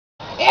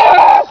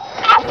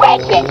I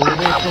break it!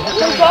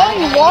 You're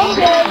going wrong,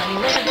 guys.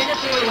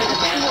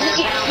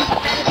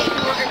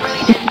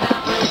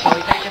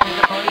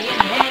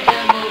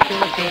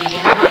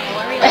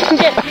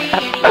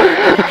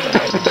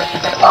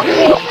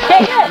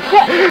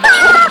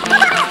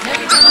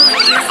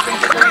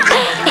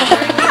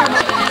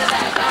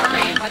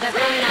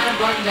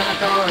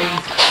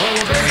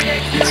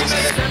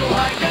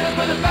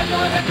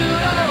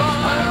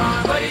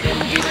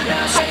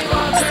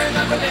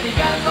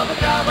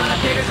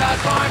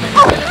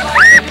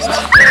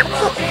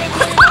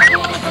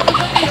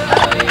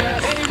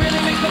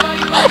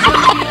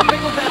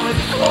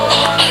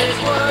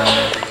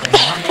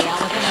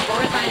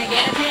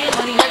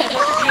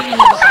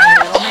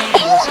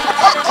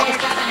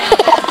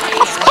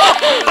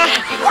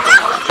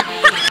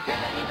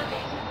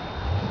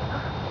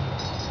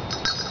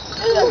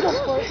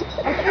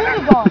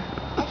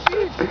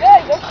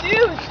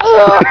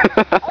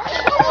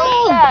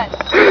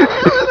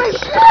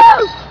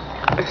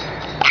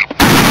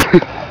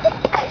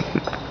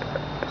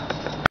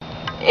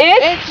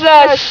 It's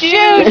a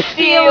shoe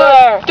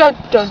stealer! Dun,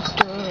 dun,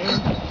 dun.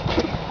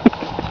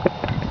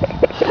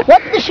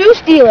 What's the shoe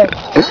stealer?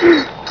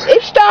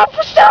 It's time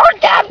for summer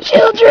time,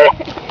 children!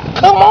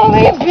 Come on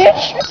in,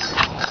 bitch!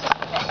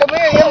 Come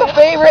here, you're my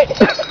favorite!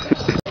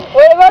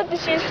 What about the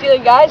shoe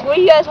stealer, guys? What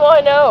do you guys want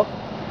to know?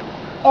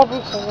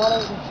 Everything, what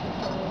is it?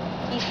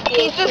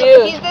 He's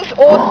this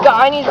old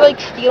guy and he's like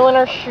stealing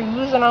our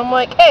shoes, and I'm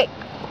like, hey,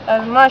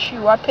 that's my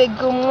shoe. I paid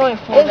good money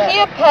for that. Is he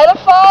a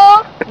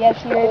pedophile?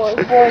 Yes, he is.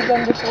 Boys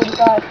under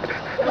 45.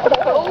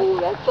 Oh,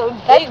 that's so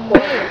big.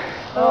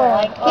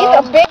 He's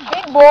a big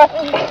boy.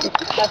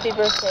 Happy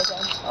birthday,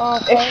 then.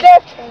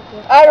 Except,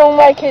 I don't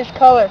like his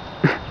color.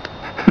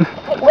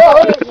 Well,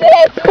 it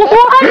says,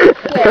 what?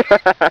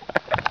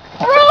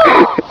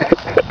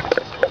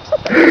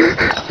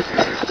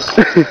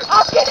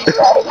 I'm getting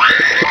ready.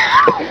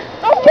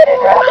 I'm getting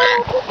ready.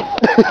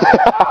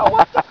 Oh,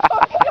 what the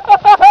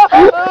fuck?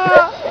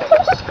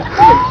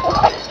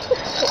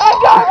 I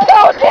got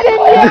coated in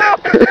here.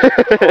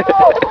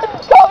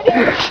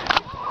 Coated.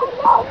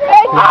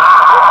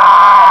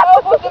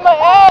 Elbows in my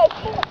ass.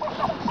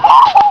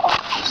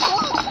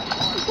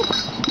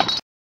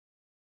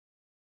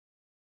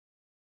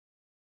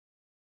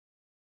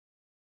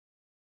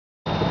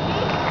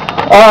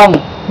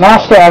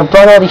 Master, I've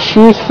brought all these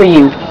shoes for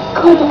you.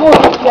 Good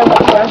work. You have my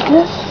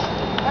business?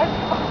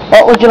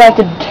 What would you like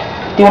to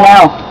do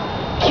now?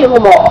 Kill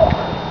them all.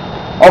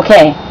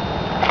 Okay.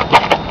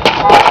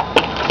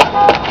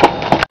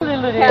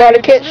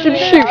 Gotta catch some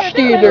shoe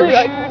stealers.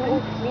 Wait,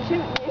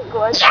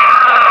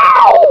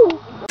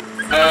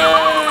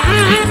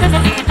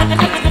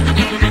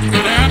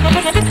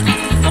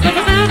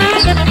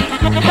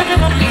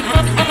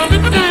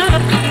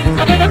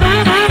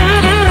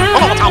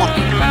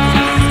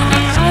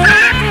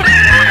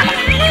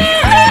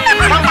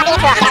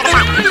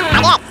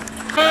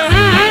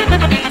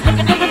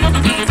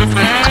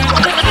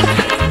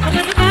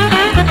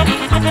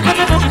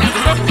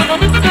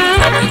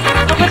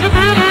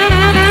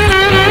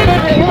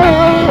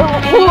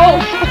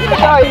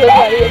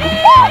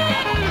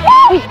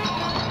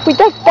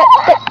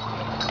 that.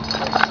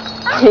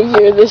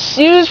 You're the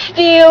shoe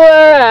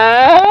stealer,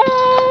 huh?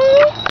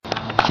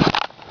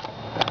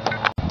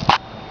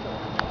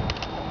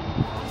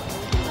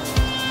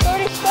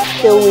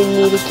 So we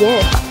meet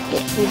again.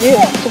 Yes, we do.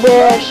 To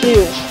wear our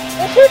shoes.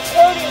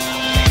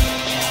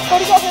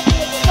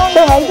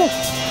 So how you doing?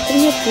 What do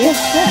you feel?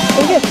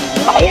 What do you feel?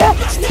 Oh yeah!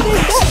 It's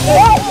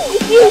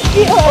you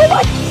stealer!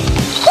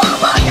 Oh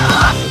my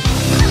god!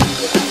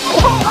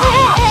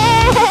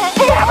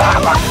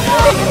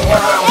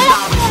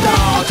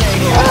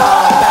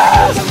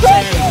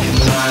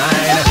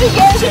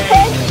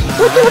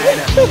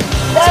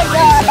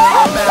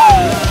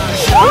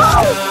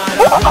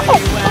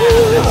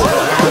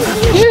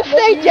 You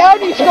stay down,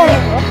 he's gonna.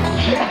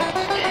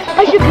 I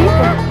should be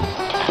there.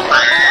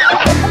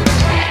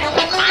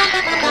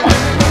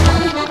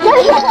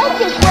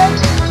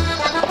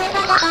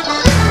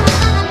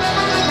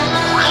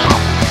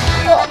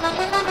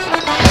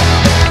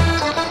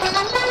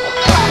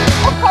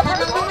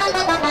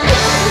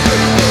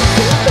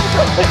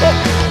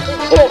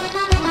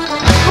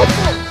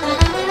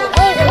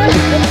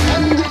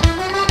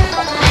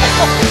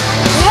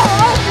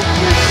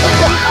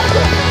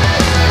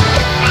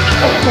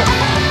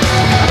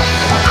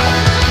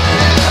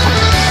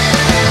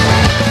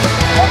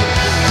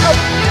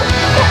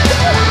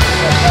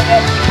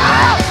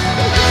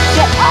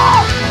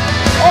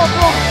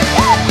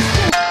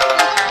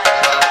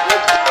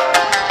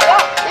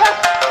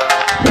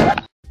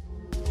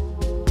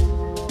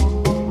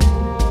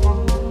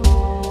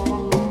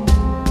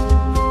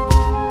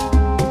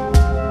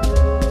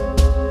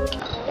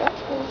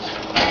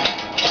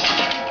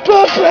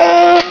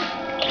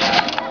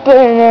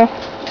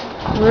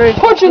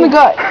 Punch in the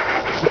gut.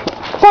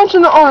 Punch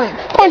in the arm.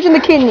 punch in the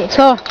kidney.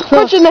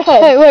 Punch in the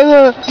head. Hey, wait.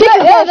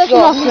 Yeah, That's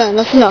enough, man.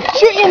 That's enough.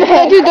 Shoot you in the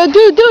head. Dude,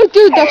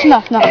 that's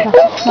enough. You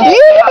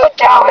don't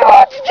tell me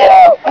what to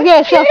do.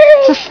 Okay,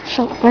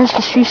 so where's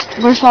the shoes?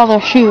 Where's all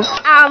their shoes?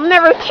 I'll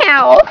never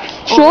tell.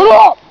 Shut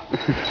up.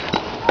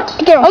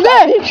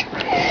 Okay.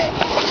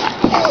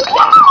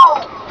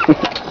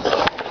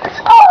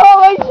 Oh,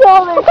 my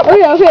shoulder.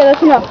 Okay,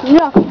 that's enough.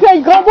 Okay,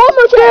 you got one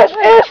more chance.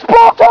 This is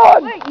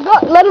Spartan. Wait,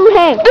 let him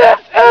hang. This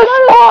is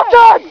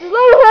Spartan.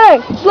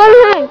 Let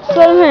him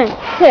hang.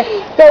 Okay,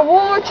 got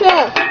one more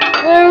chance.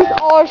 Where's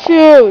our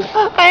shoes?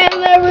 I'll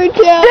never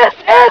tell. This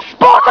is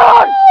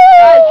Spartan.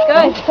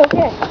 Guys,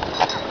 okay.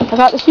 I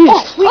got the shoes. Oh,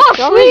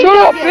 sweet. Shut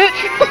up, bitch.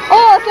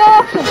 Oh,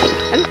 that's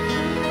awesome.